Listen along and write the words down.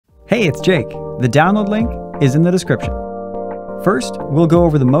Hey, it's Jake. The download link is in the description. First, we'll go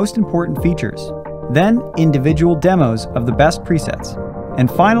over the most important features, then individual demos of the best presets, and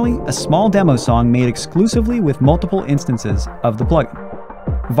finally, a small demo song made exclusively with multiple instances of the plugin.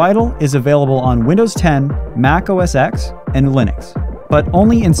 Vital is available on Windows 10, macOS X, and Linux, but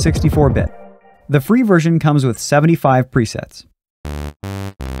only in 64-bit. The free version comes with 75 presets.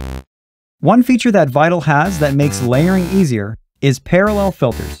 One feature that Vital has that makes layering easier is parallel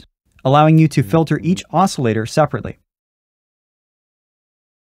filters, allowing you to filter each oscillator separately.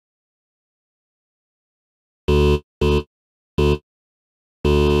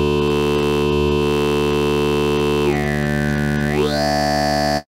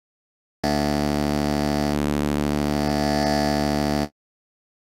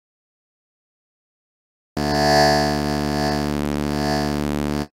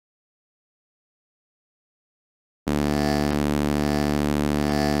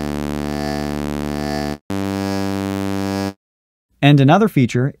 And another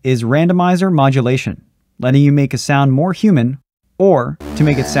feature is randomizer modulation, letting you make a sound more human or to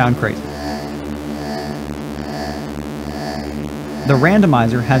make it sound crazy. The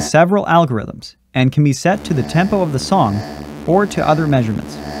randomizer has several algorithms and can be set to the tempo of the song or to other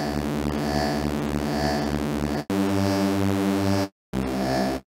measurements.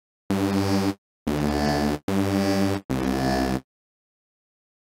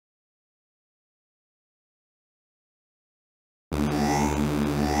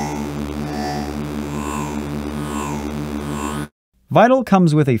 Vital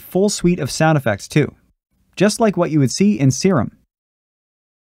comes with a full suite of sound effects too, just like what you would see in Serum.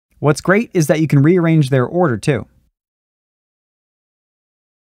 What's great is that you can rearrange their order too.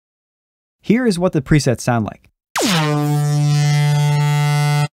 Here is what the presets sound like.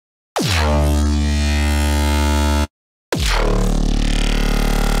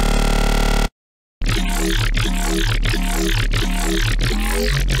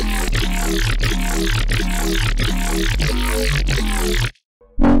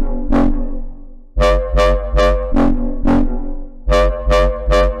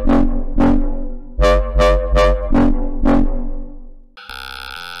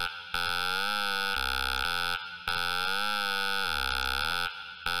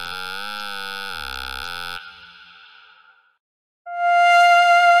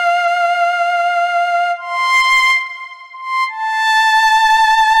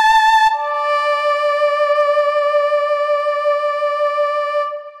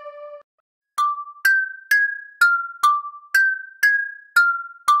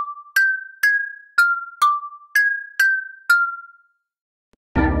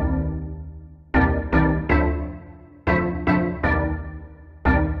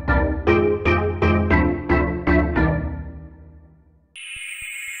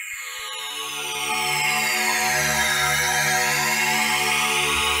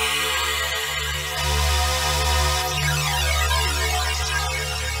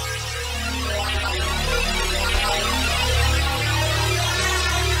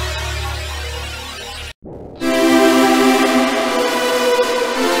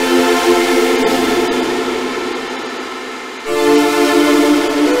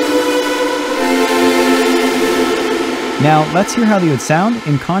 Now, let's hear how they would sound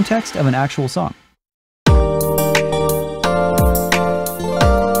in context of an actual song.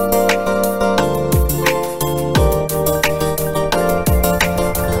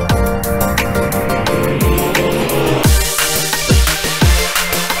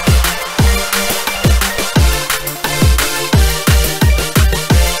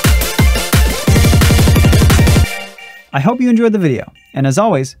 I hope you enjoyed the video, and as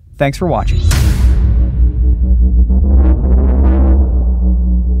always, thanks for watching.